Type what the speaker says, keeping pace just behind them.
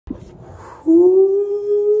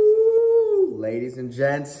Woo! Ladies and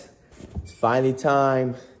gents, it's finally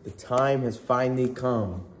time. The time has finally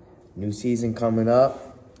come. New season coming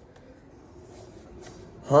up.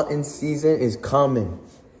 Hunting season is coming.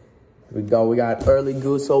 Here we go. We got early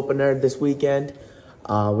goose opener this weekend.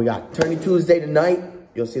 We got Tourney Tuesday tonight.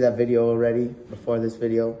 You'll see that video already before this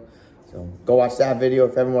video. So go watch that video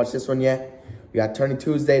if you haven't watched this one yet. We got Tourney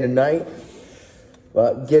Tuesday tonight.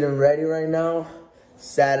 But getting ready right now.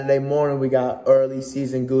 Saturday morning, we got early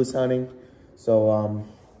season goose hunting. So,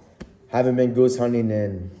 haven't been goose hunting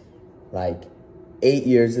in like 8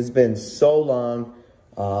 years. It's been so long.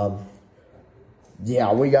 Yeah,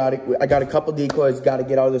 I got a couple decoys, got to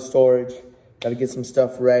get out of the storage. Got to get some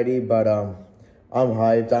stuff ready, but I'm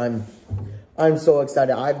hyped. I'm so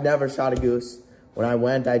excited. I've never shot a goose. When I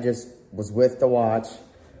went, I just was with to watch.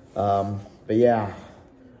 But yeah,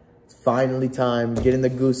 it's finally time. Getting the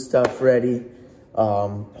goose stuff ready.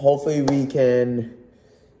 Hopefully we can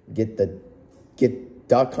get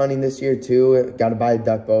duck hunting this year too. Got to buy a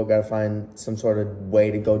duck boat. Got to find some sort of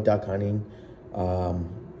way to go duck hunting.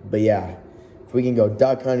 But yeah, if we can go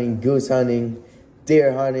duck hunting, goose hunting,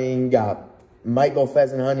 deer hunting, might go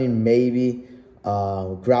pheasant hunting, maybe,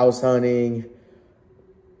 grouse hunting,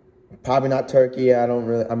 probably not turkey. I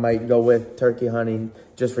might go with turkey hunting,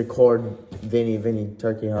 just record Vinny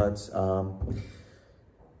turkey hunts.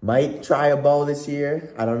 Might try a bow this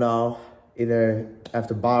year. I don't know. Either have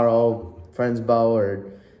to borrow a friend's bow or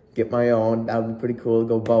get my own. That would be pretty cool to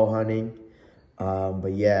go bow hunting.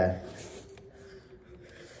 But yeah.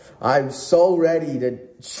 I'm so ready to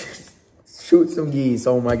shoot some geese.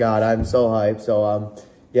 Oh my God, I'm so hyped. So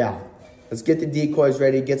yeah. Let's get the decoys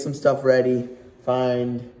ready, get some stuff ready,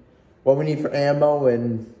 find what we need for ammo,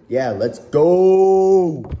 and yeah, let's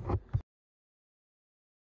go.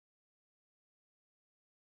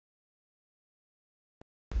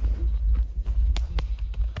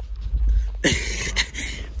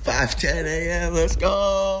 Five 10 a.m. Let's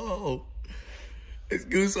go. It's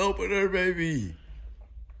goose opener, baby.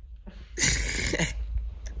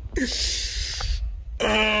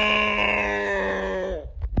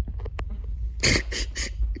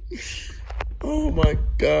 Oh my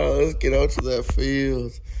God, let's get out to that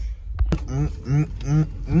field.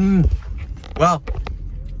 Well,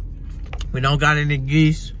 we don't got any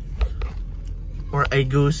geese or a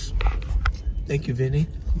goose. Thank you, Vinny.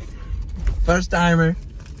 First timer.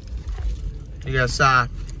 You guys saw.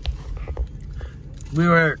 We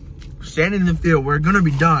were standing in the field. We're gonna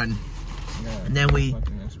be done. Yeah, and then we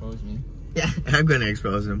expose me. Yeah, I'm gonna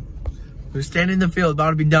expose him. We're standing in the field,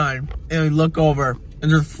 about to be done, and we look over,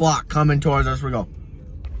 and there's a flock coming towards us. We go,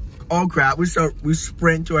 oh crap! We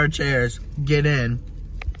sprint to our chairs, get in.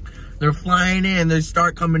 They're flying in. They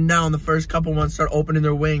start coming down. The first couple ones start opening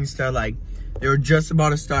their wings to like they were just about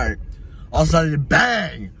to start. All of a sudden,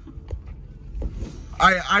 bang!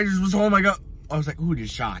 I just was, oh my God! I was like, who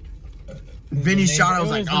just shot? Vinny shot. I was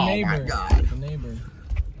like, oh my God! The neighbor.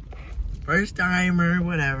 First timer,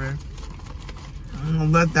 whatever. I'll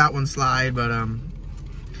let that one slide, but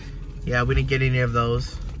yeah, we didn't get any of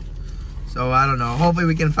those. So I don't know. Hopefully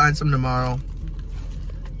we can find some tomorrow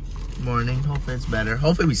morning. Hopefully it's better.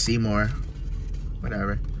 Hopefully we see more.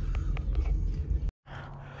 Whatever.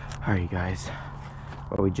 Alright, guys.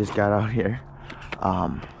 Well, we just got out here.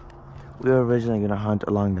 We were originally gonna hunt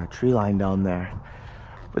along that tree line down there,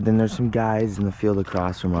 but then there's some guys in the field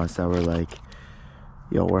across from us that were like,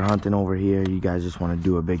 yo, we're hunting over here. You guys just want to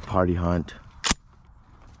do a big party hunt.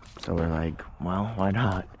 So we're like, well, why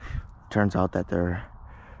not? Turns out that there are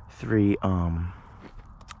three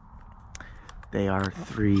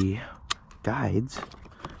guides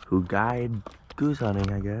who guide goose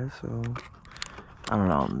hunting, I guess. So I don't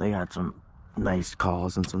know. They got some nice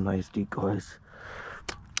calls and some nice decoys.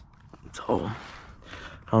 So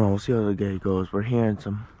I don't know. We'll see how the day goes. We're hearing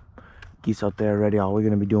some geese out there already. All we're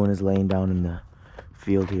gonna be doing is laying down in the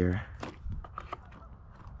field here.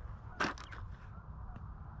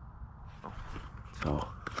 So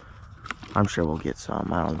I'm sure we'll get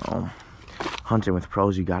some. I don't know. Hunting with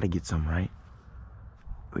pros, you gotta get some, right?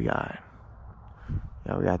 We got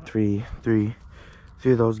three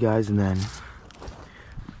of those guys, and then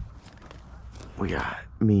we got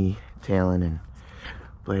me, Talon, and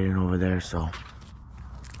Bladen over there. So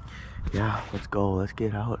yeah, let's go. Let's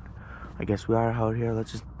get out. I guess we are out here.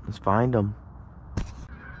 Let's find them.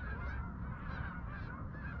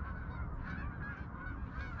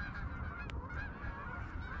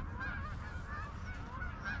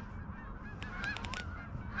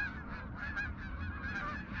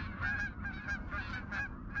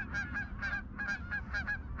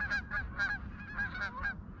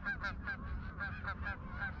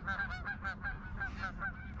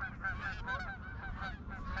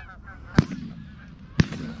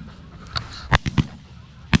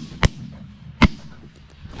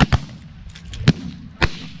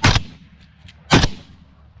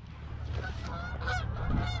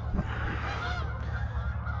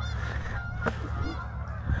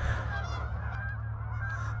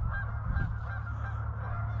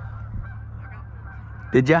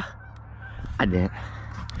 Did ya? I didn't.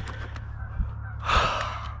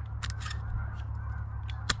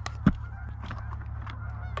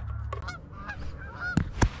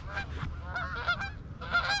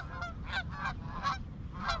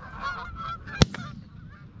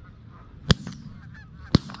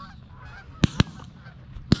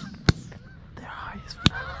 They're high as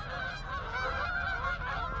fuck.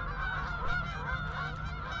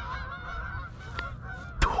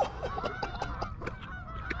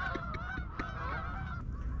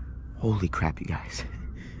 Holy crap, you guys.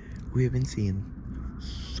 We have been seeing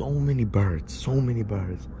so many birds, so many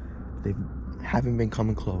birds. They haven't been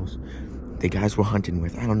coming close. The guys we're hunting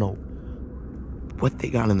with, I don't know what they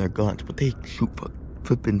got in their guns, but they shoot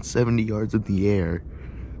flipping 70 yards in the air.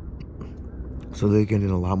 So they're getting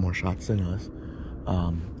a lot more shots than us.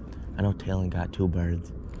 I know Talon got 2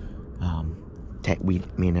 birds. Me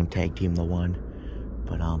and him tag team the one.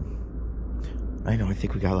 But I know, I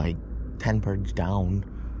think we got like 10 birds down.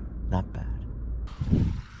 Not bad.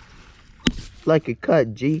 Like a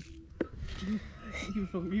cut, G. You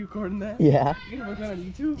recording that? Yeah. You gonna put that on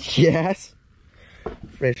YouTube? Yes.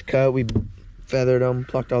 Fresh cut. We feathered them,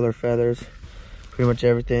 plucked all their feathers. Pretty much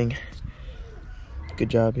everything. Good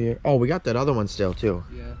job here. Oh, we got that other one still too.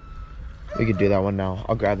 Yeah. We could do that one now.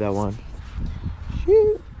 I'll grab that one.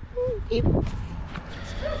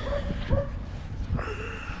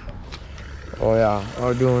 Oh yeah, all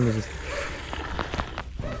we're doing is just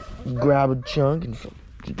grab a chunk and just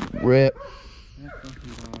rip. That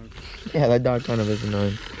fucking dog. Yeah, that dog kind of is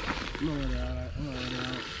annoying. I'm gonna let it out. I'm gonna let it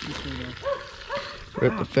out. Just gonna go.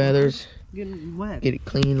 Rip the feathers. Getting wet. Get it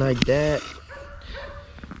clean like that.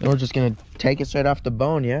 And we're just gonna take it straight off the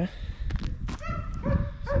bone, yeah?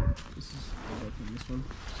 This one.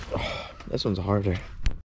 Oh, this one's harder.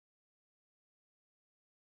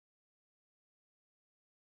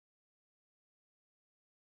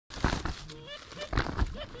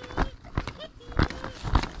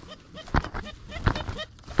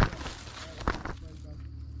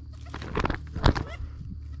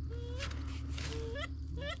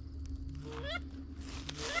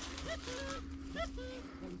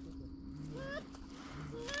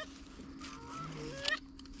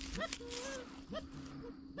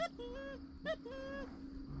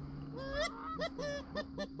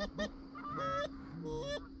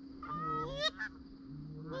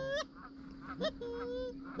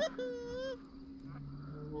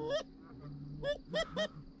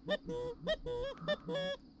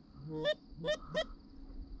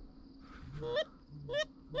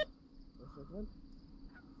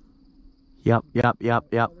 Yep.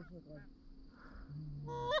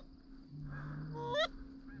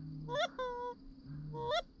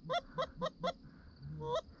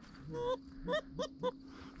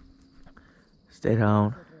 Stay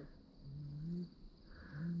down.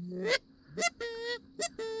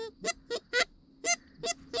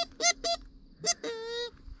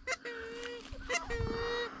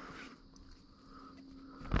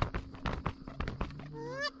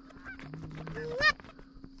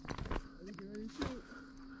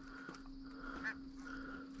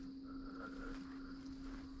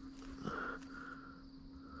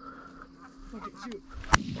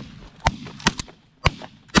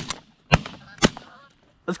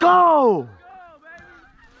 Let's go!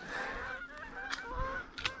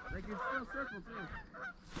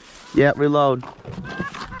 Yeah, reload.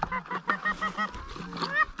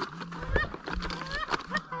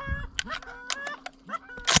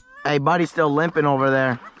 Hey, buddy's still limping over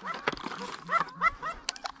there.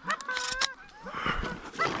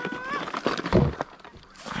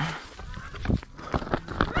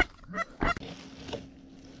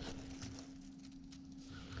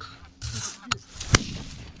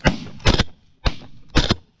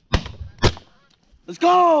 Let's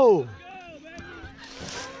go!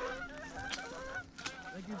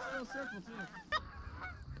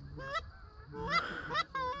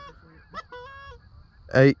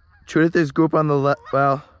 Hey, shoot this group on the left.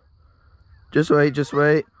 Well, just wait. Yep,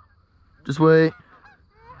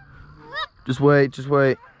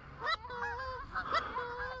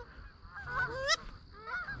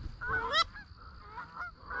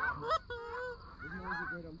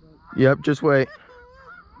 just wait.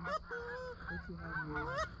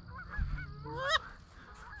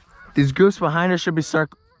 These goose behind us should be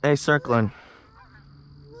circling.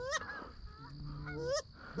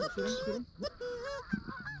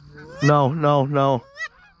 No.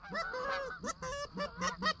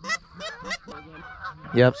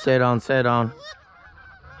 Yep, stay down.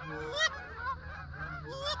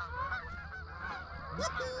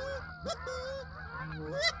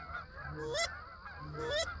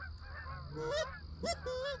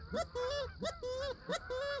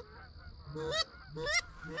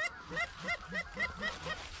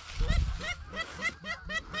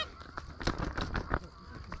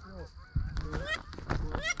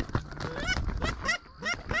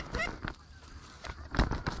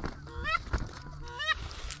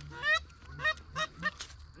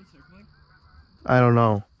 I don't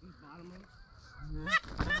know.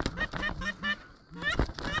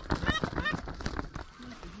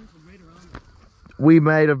 We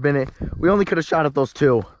might have been. We only could have shot at those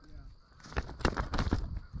two.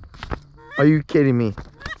 Are you kidding me?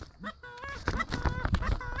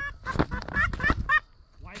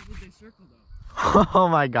 Why would they circle though? Oh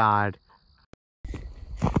my God.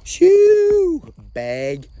 Shoo!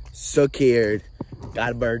 Bag secured.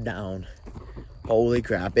 Got a bird down. Holy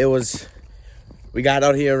crap. It was, we got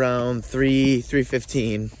out here around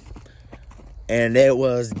 3:15 and it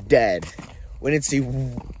was dead. We didn't see,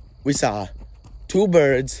 we saw two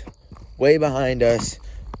birds way behind us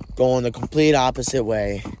going the complete opposite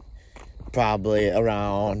way. Probably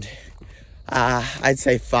around, I'd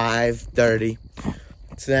say 5:30.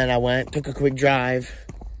 So then I went, took a quick drive.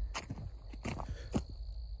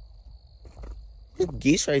 There's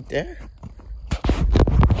geese right there.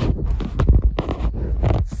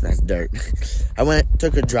 That's dirt. I went,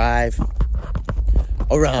 took a drive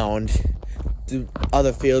around the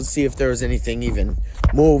other fields, see if there was anything even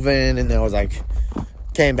moving. And then I was like,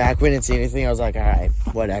 came back, we didn't see anything. I was like, all right,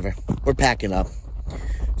 whatever. We're packing up.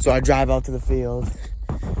 So I drive out to the field.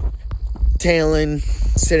 Talon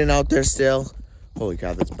sitting out there still. Holy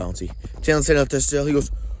cow, that's bouncy. Talon sitting out there still. He goes,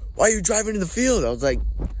 why are you driving to the field? I was like,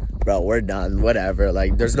 bro, we're done, whatever.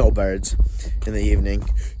 Like, there's no birds in the evening.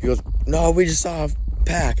 He goes, no, we just saw a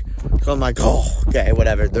pack. So I'm like, oh, okay,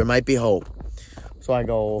 whatever. There might be hope. So I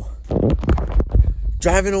go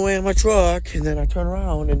driving away in my truck, and then I turn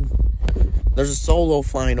around, and there's a solo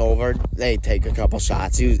flying over. They take a couple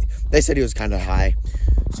shots. They said he was kind of high.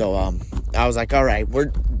 So I was like, all right,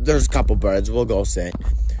 there's a couple birds. We'll go sit.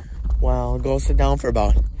 Well, go sit down for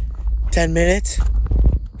about 10 minutes.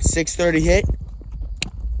 6:30 hit.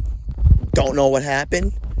 Don't know what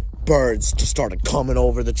happened. Birds just started coming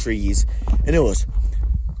over the trees. And it was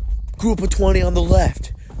group of 20 on the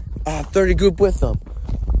left. 30 group with them.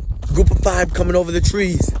 Group of 5 coming over the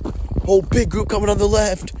trees. Whole big group coming on the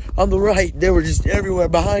left. On the right. They were just everywhere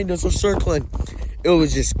behind us or circling. It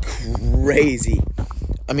was just crazy.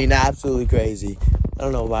 I mean, absolutely crazy. I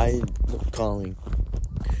don't know why you're calling.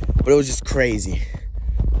 But it was just crazy.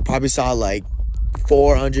 Probably saw like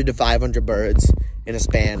 400 to 500 birds in a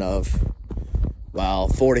span of, well,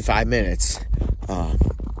 45 minutes.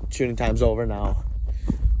 Shooting time's over now.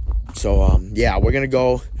 So, yeah, we're going to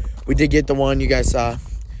go. We did get the one you guys saw.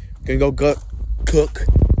 Going to go cook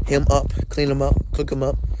him up, clean him up, cook him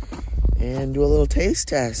up, and do a little taste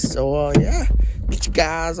test. So, yeah, get you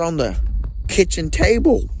guys on the kitchen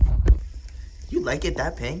table. You like it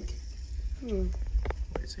that pink? Hmm.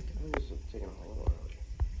 Wait a second. I'm just taking a hold of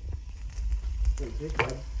it.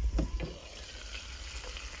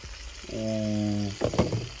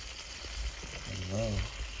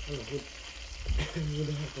 We're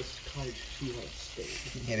gonna have this cottage cheese on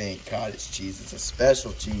steak. It ain't cottage cheese. It's a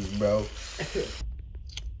special cheese, bro.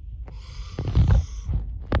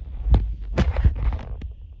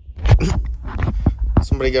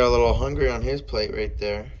 Somebody got a little hungry on his plate right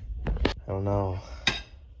there. I don't know.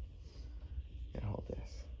 Yeah, hold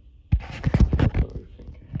this.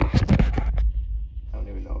 I don't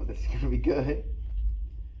even know if this is gonna be good.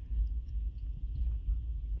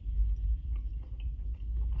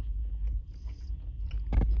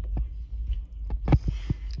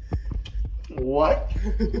 What?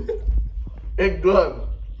 It's good.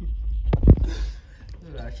 Is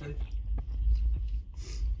it actually?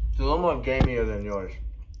 It's a little more gamier than yours.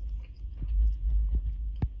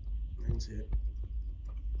 I can see it.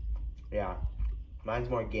 Yeah. Mine's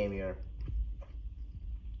more gamier.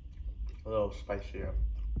 A little spicier.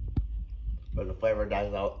 But the flavor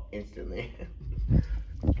dies out instantly.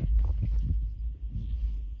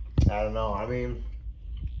 I don't know. I mean,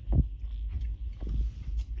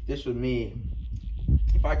 this was me.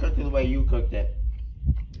 If I cooked it the way you cooked it,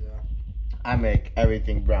 Yeah. I make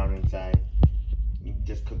everything brown inside. You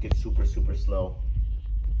just cook it super, super slow.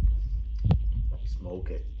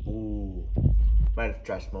 Smoke it. Ooh. Might have to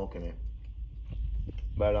try smoking it.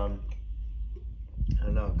 But, I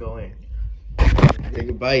don't know. Go in. Take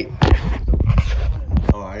a bite.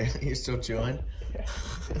 Oh, are you? You're still chewing?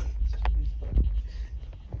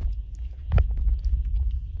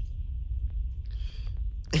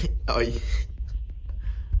 Oh, yeah.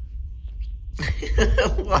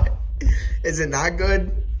 What? Is it not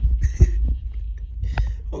good?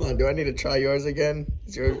 Hold on, do I need to try yours again?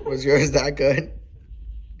 Was yours that good?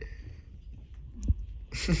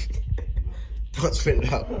 Don't spit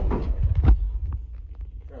it out.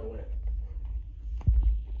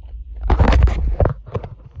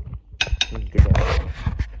 Good job.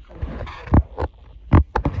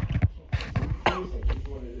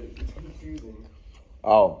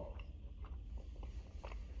 Oh.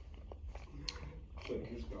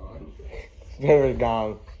 It's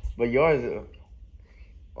gone. But yours,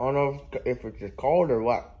 I don't know if it's just cold or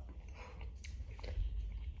what.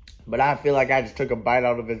 But I feel like I just took a bite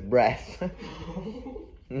out of his breast.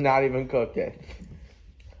 Not even cooked it.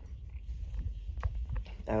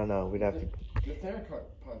 I don't know. We'd have to. The fair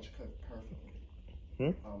punch cooked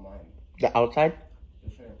perfectly. On mine. The outside?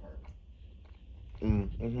 The fair part.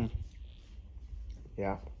 Mm-hmm.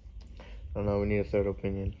 Yeah. I don't know. We need a third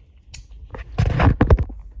opinion.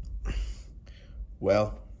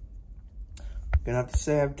 Well, I'm gonna have to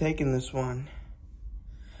say I've taken this one.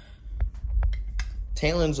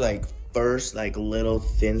 Talen's like first like little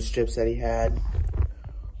thin strips that he had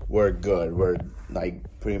were good. Were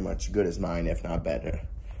like pretty much good as mine, if not better.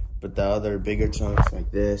 But the other bigger chunks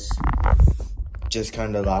like this just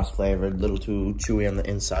kind of lost flavor. A little too chewy on the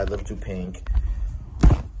inside, a little too pink.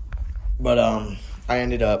 But I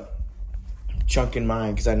ended up chunking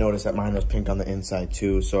mine because I noticed that mine was pink on the inside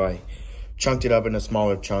too. So I chunked it up into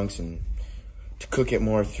smaller chunks and to cook it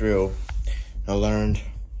more through. I learned,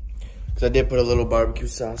 because I did put a little barbecue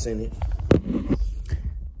sauce in it.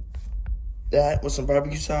 That with some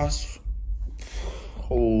barbecue sauce,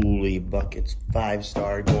 holy buckets,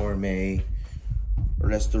 5-star gourmet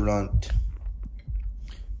restaurant.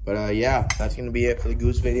 But yeah, that's gonna be it for the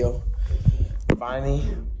goose video.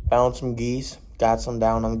 Finally found some geese, got some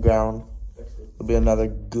down on the ground. There'll be another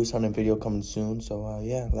goose hunting video coming soon. So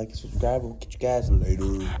yeah, like and subscribe. We'll catch you guys later.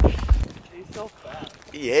 He's so fat.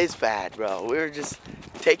 He is fat, bro. We were just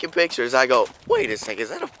taking pictures. I go, wait a second, is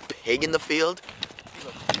that a pig in the field? He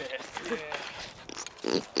looks pissed.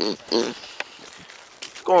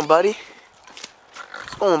 What's going, buddy?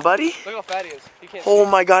 What's going, buddy? Look how fat he is. He can't Oh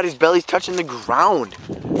see. my God, his belly's touching the ground.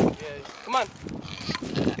 Yeah, come on.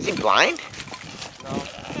 Is he blind? No.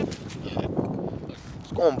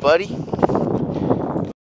 What's going, buddy?